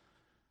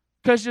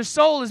 Because your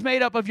soul is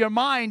made up of your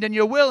mind and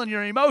your will and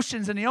your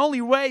emotions, and the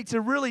only way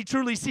to really,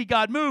 truly see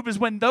God move is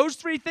when those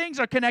three things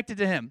are connected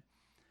to him.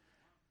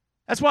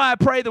 That's why I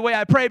pray the way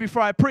I pray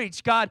before I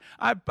preach. God,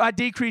 I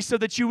decrease so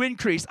that you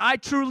increase. I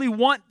truly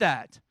want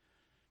that.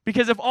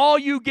 Because if all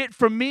you get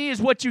from me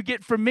is what you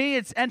get from me,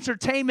 it's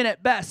entertainment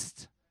at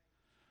best.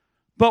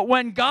 But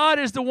when God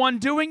is the one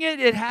doing it,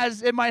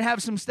 it might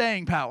have some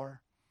staying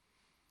power.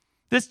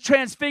 This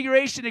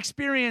transfiguration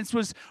experience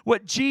was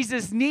what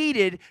Jesus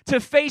needed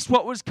to face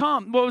what was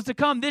to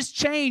come. This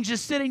change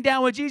is sitting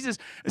down with Jesus,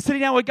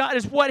 sitting down with God,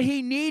 is what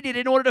he needed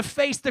in order to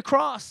face the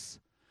cross.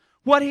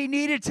 What he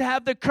needed to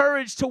have the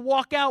courage to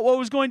walk out what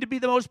was going to be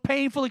the most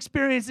painful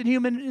experience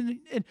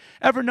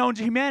ever known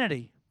to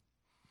humanity.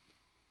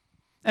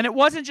 And it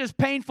wasn't just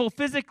painful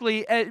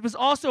physically, it was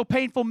also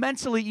painful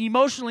mentally,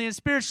 emotionally, and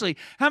spiritually.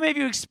 How many of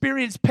you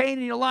experienced pain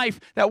in your life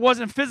that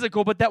wasn't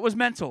physical, but that was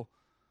mental?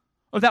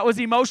 Or that was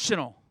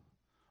emotional,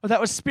 or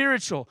that was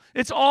spiritual?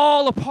 It's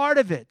all a part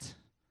of it.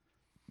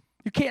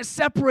 You can't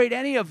separate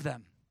any of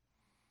them.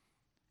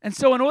 And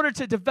so in order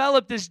to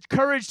develop this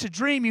courage to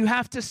dream, you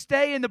have to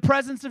stay in the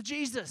presence of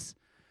Jesus.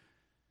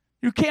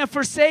 You can't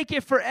forsake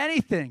it for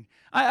anything.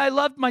 I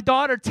loved my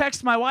daughter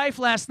text my wife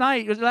last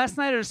night. Was it last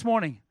night or this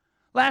morning?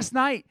 Last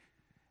night.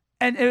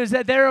 And it was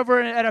there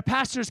over at a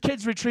pastor's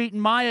kids retreat,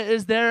 and Maya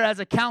is there as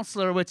a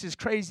counselor, which is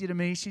crazy to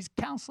me. She's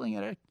counseling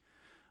at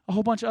a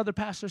whole bunch of other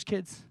pastors'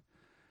 kids.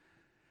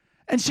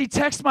 And she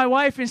texts my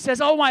wife and says,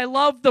 "Oh, I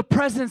love the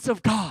presence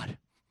of God."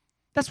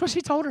 That's what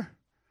she told her.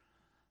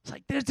 It's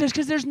like,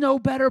 because there's no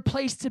better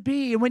place to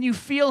be. And when you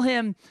feel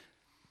him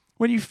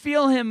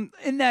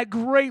in that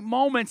great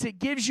moments, it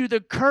gives you the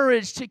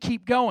courage to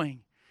keep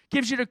going. It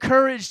gives you the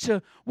courage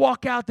to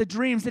walk out the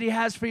dreams that he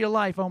has for your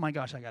life. Oh my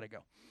gosh, I got to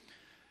go.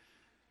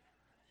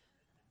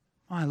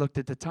 Oh, I looked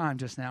at the time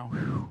just now.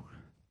 Whew.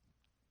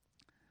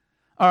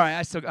 All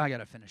right, I got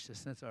to finish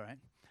this. That's all right.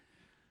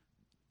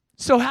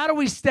 So how do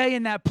we stay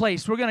in that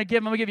place? I'm going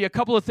to give you a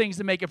couple of things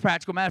to make it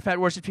practical. Matter of fact,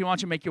 worship team, why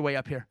don't you make your way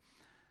up here?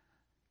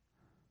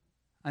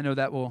 I know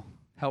that will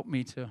help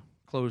me to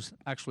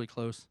actually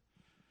close,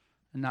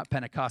 and not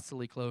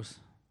Pentecostally close.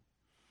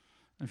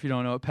 If you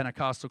don't know what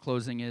Pentecostal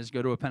closing is,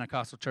 go to a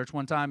Pentecostal church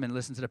one time and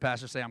listen to the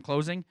pastor say, "I'm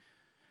closing,"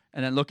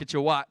 and then look at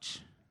your watch.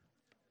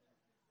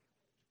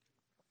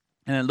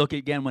 And then look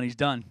again when he's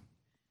done.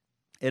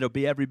 It'll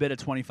be every bit of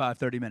 25,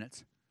 30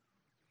 minutes.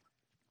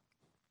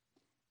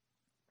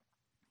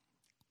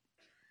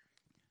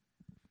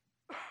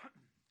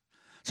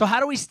 So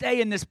how do we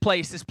stay in this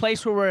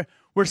place where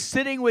we're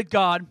sitting with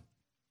God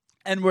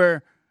and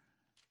we're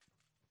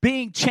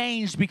being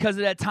changed because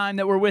of that time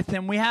that we're with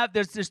him?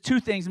 There's two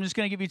things. I'm just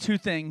going to give you two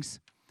things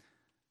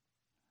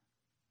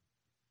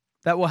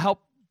that will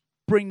help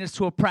bring this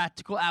to a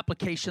practical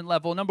application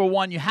level. Number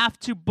one, you have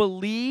to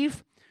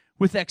believe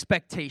with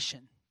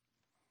expectation.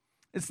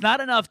 It's not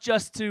enough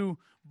just to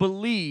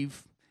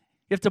believe.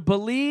 You have to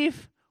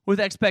believe with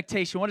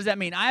expectation. What does that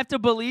mean? I have to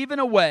believe in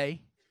a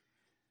way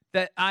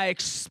that I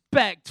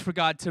expect for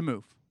God to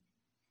move.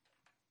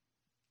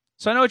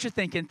 So I know what you're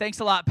thinking.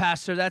 Thanks a lot,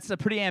 Pastor. That's a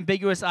pretty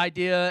ambiguous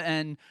idea,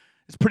 and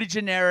it's pretty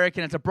generic,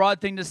 and it's a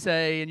broad thing to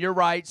say, and you're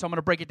right, so I'm going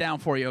to break it down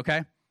for you,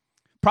 okay?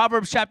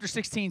 Proverbs chapter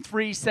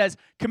 16:3 says,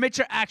 "Commit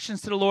your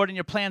actions to the Lord, and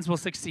your plans will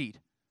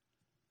succeed."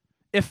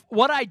 If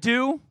what I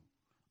do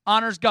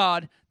honors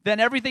God,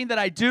 then everything that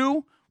I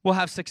do will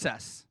have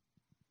success.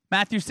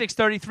 Matthew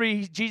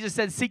 6:33, Jesus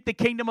said, "Seek the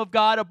kingdom of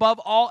God above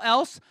all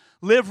else.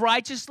 Live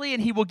righteously,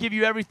 and he will give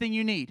you everything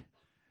you need."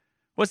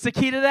 What's the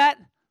key to that?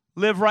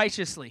 Live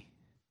righteously.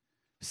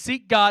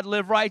 Seek God,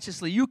 live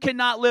righteously. You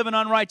cannot live an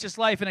unrighteous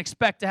life and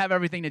expect to have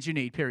everything that you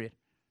need, period.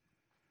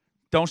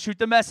 Don't shoot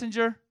the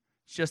messenger.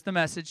 It's just the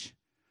message.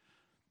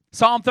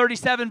 Psalm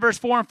 37, verse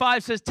 4 and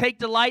 5 says, "Take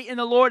delight in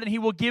the Lord, and he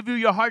will give you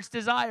your heart's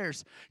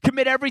desires."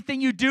 Commit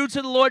everything you do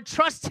to the Lord.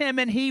 Trust him,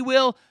 and he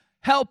will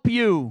help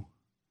you.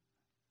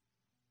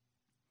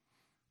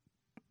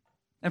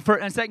 And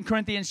in 2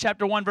 Corinthians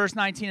chapter 1, verse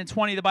 19 and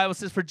 20, the Bible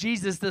says, "For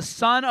Jesus, the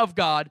Son of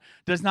God,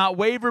 does not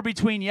waver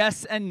between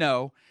yes and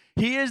no.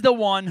 He is the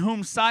one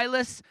whom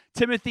Silas,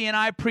 Timothy, and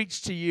I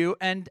preach to you,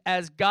 and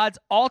as God's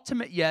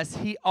ultimate yes,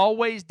 he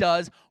always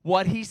does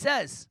what he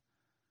says."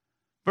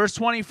 Verse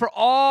 20, "For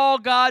all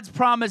God's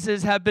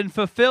promises have been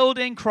fulfilled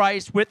in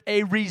Christ with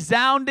a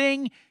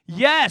resounding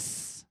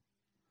yes."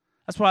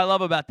 That's what I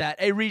love about that.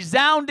 A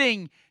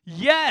resounding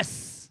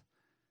yes.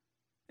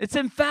 It's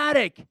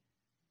emphatic.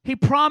 He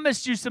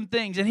promised you some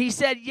things, and he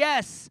said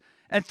yes.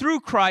 And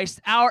through Christ,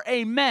 our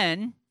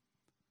amen,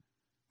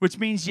 which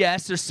means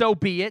yes, or so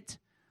be it,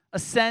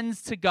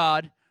 ascends to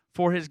God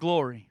for his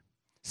glory.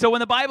 So when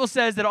the Bible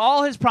says that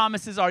all his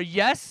promises are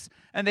yes,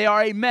 and they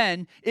are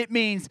amen, it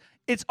means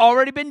it's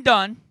already been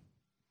done.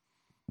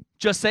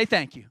 Just say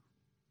thank you.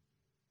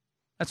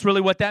 That's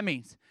really what that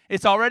means.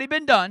 It's already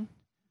been done.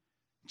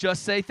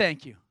 Just say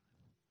thank you.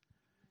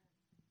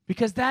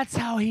 Because that's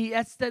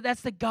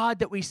the God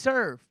that we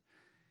serve.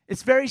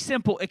 It's very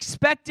simple.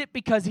 Expect it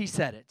because he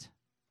said it.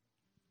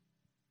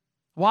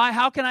 Why?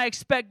 How can I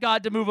expect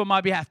God to move on my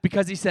behalf?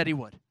 Because he said he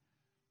would.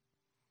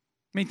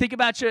 I mean, think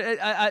about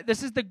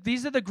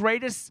these are the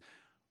greatest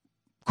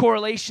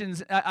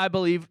correlations, I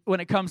believe, when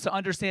it comes to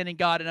understanding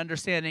God and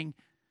understanding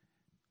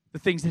the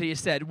things that he has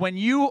said. When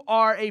you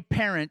are a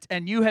parent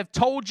and you have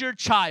told your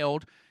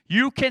child,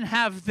 you can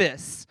have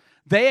this,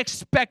 they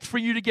expect for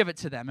you to give it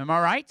to them. Am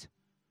I right?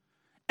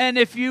 And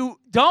if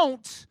you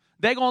don't,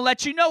 they're going to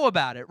let you know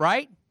about it,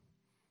 right?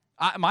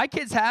 My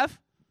kids have.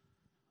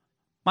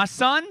 My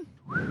son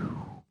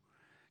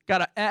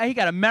He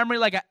got a memory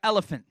like an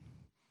elephant.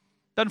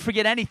 Doesn't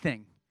forget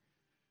anything.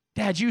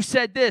 Dad, you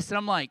said this. And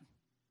I'm like,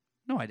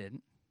 no, I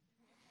didn't.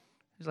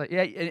 He's like,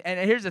 yeah.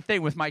 And here's the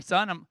thing with my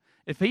son.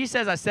 If he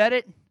says I said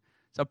it,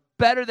 it's a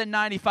better than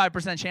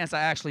 95% chance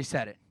I actually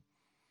said it,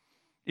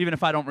 even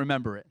if I don't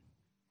remember it.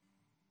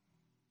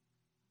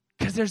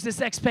 Because there's this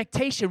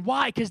expectation.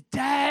 Why? Because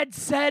Dad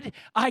said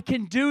I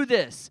can do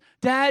this.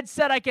 Dad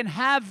said I can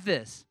have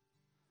this.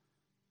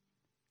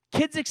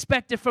 Kids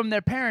expect it from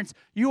their parents.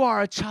 You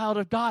are a child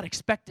of God.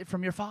 Expect it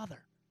from your Father.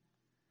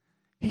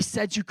 He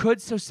said you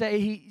could, so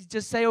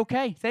just say,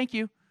 okay, thank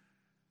you.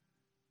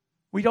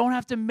 We don't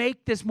have to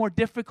make this more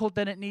difficult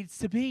than it needs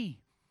to be.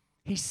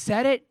 He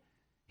said it.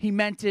 He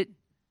meant it.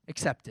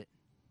 Accept it.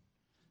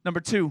 Number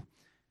 2,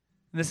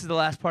 and this is the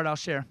last part I'll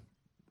share.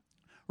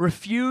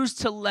 Refuse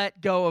to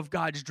let go of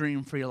God's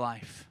dream for your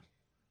life.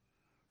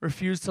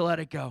 Refuse to let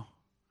it go.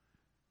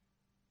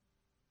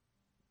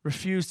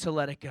 Refuse to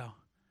let it go.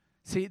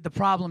 See, the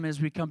problem is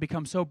we can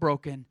become so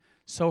broken,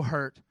 so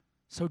hurt,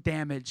 so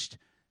damaged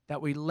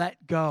that we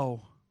let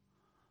go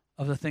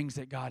of the things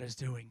that God is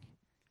doing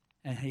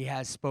and He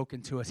has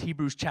spoken to us.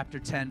 Hebrews chapter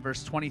 10,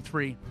 verse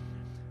 23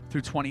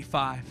 through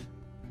 25.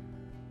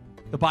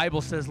 The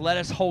Bible says, let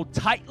us hold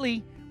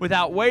tightly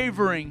without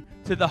wavering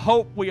to the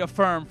hope we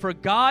affirm, for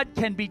God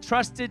can be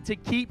trusted to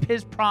keep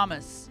His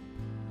promise.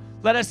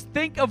 Let us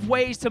think of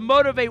ways to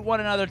motivate one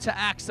another to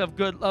acts of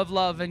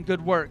love and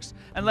good works.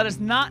 And let us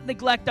not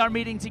neglect our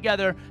meeting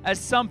together as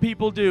some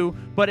people do,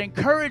 but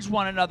encourage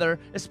one another,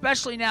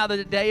 especially now that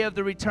the day of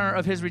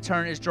His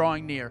return is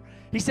drawing near.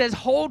 He says,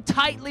 hold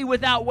tightly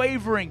without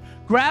wavering.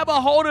 Grab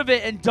a hold of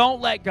it and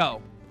don't let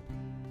go.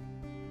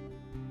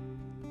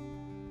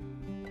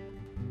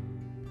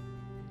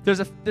 There's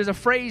a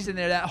phrase in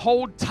there that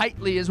hold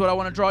tightly is what I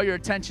want to draw your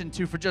attention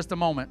to for just a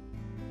moment.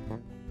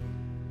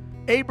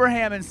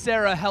 Abraham and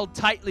Sarah held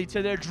tightly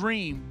to their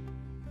dream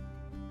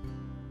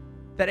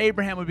that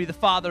Abraham would be the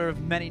father of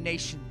many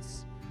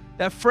nations.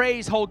 That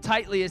phrase, hold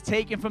tightly, is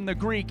taken from the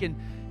Greek, and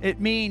it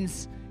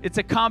means, it's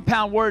a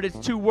compound word. It's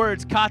 2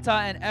 words. Kata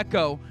and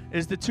echo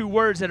is the 2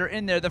 words that are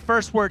in there. The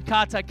first word,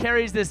 kata,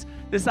 carries this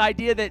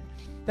idea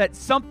that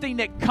something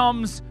that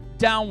comes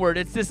downward.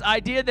 It's this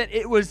idea that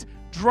it was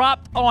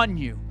dropped on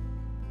you.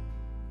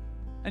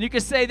 And you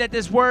could say that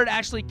this word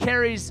actually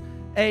carries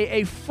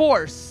a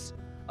force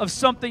of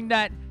something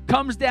that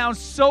comes down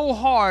so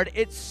hard,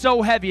 it's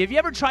so heavy. Have you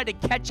ever tried to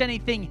catch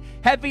anything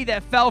heavy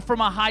that fell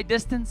from a high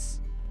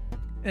distance?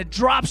 And it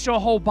drops your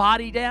whole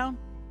body down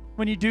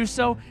when you do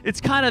so?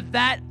 It's kind of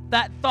that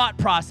thought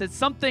process,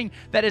 something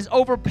that is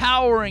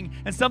overpowering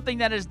and something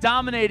that is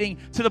dominating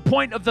to the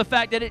point of the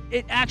fact that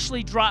it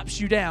actually drops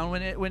you down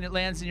when it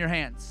lands in your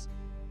hands.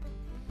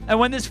 And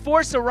when this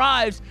force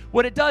arrives,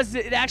 what it does is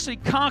it actually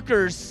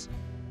conquers,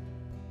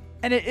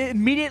 and it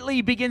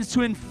immediately begins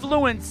to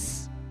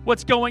influence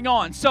what's going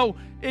on. So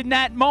in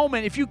that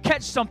moment, if you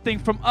catch something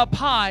from up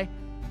high,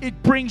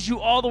 it brings you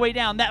all the way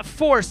down. That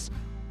force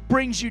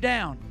brings you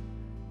down.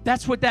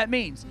 That's what that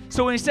means.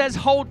 So when he says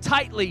hold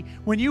tightly,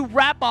 when you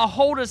wrap a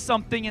hold of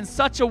something in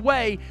such a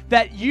way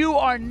that you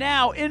are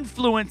now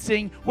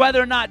influencing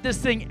whether or not this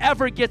thing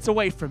ever gets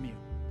away from you.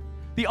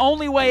 The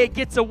only way it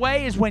gets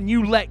away is when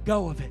you let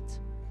go of it.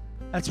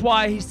 That's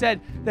why he said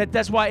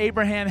that's why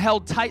Abraham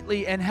held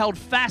tightly and held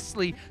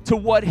fastly to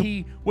what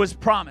he was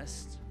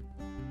promised.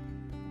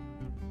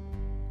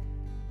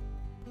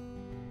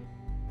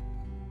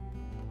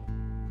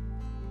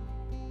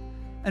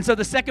 And so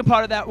the second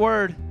part of that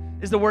word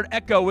is the word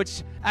echo,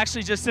 which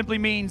actually just simply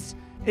means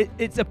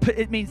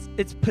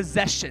it's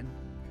possession,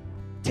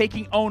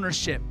 taking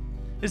ownership.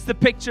 It's the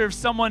picture of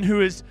someone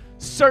who has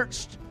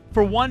searched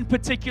for one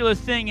particular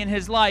thing in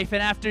his life,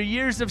 and after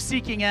years of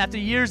seeking and after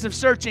years of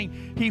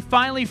searching, he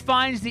finally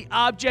finds the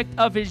object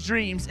of his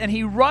dreams, and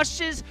he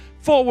rushes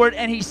forward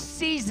and he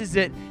seizes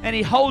it and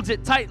he holds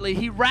it tightly.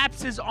 He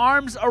wraps his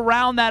arms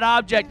around that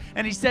object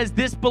and he says,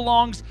 "This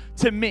belongs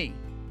to me."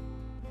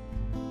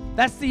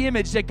 That's the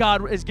image that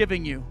God is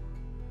giving you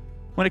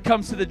when it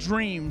comes to the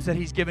dreams that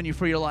He's given you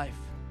for your life.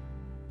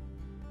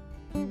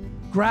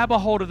 Grab a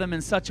hold of them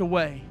in such a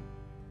way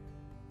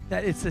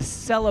that it's a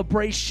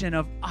celebration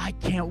of, I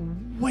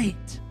can't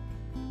wait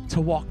to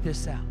walk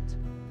this out.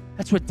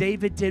 That's what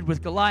David did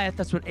with Goliath.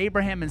 That's what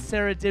Abraham and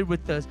Sarah did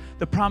with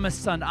the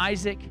promised son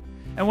Isaac.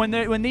 And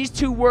when these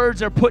 2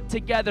 words are put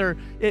together,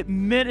 it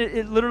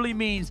literally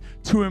means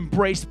to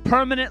embrace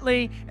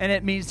permanently, and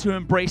it means to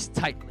embrace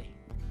tightly.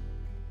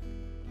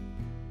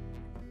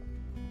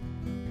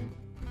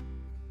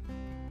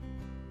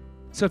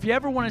 So if you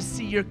ever want to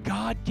see your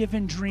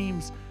God-given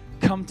dreams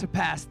come to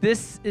pass,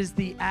 this is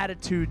the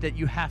attitude that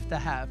you have to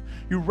have.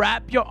 You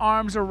wrap your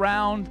arms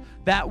around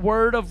that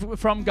word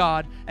from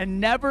God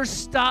and never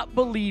stop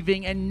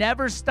believing and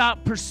never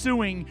stop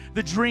pursuing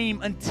the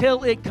dream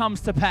until it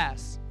comes to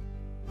pass.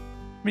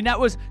 I mean,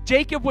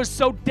 Jacob was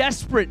so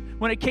desperate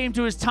when it came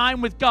to his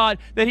time with God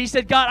that he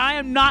said, "God, I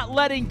am not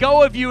letting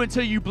go of you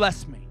until you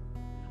bless me.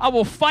 I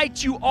will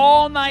fight you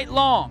all night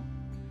long."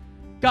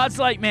 God's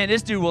like, "Man,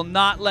 this dude will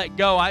not let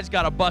go. I just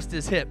got to bust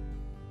his hip."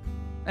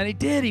 And he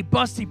did. He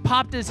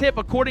popped his hip.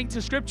 According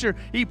to Scripture,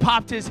 he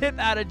popped his hip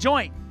out of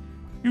joint.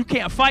 You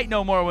can't fight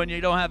no more when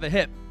you don't have a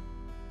hip.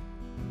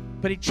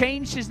 But he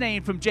changed his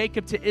name from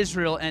Jacob to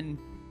Israel, and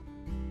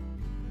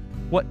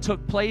what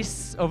took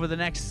place over the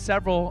next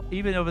several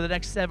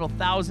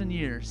thousand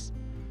years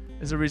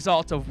is a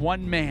result of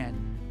one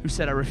man who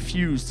said, I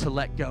refuse to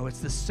let go. It's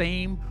the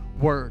same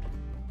word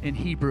in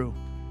Hebrew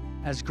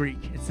as Greek.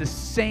 It's the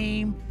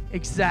same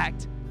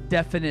exact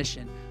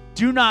definition.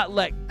 Do not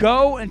let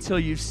go until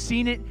you've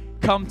seen it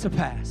come to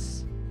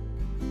pass.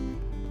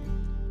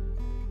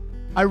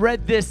 I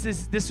read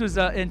this was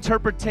an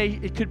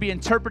interpretation. It could be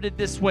interpreted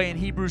this way in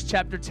Hebrews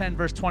chapter 10,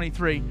 verse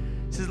 23.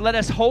 It says, let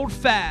us hold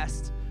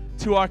fast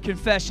to our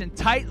confession,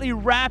 tightly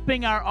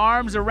wrapping our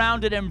arms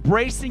around it,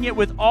 embracing it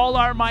with all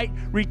our might,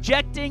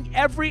 rejecting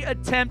every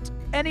attempt,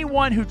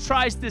 anyone who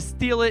tries to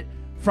steal it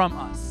from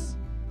us.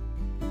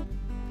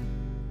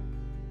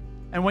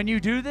 And when you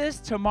do this,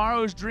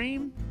 tomorrow's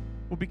dream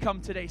will become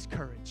today's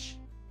courage.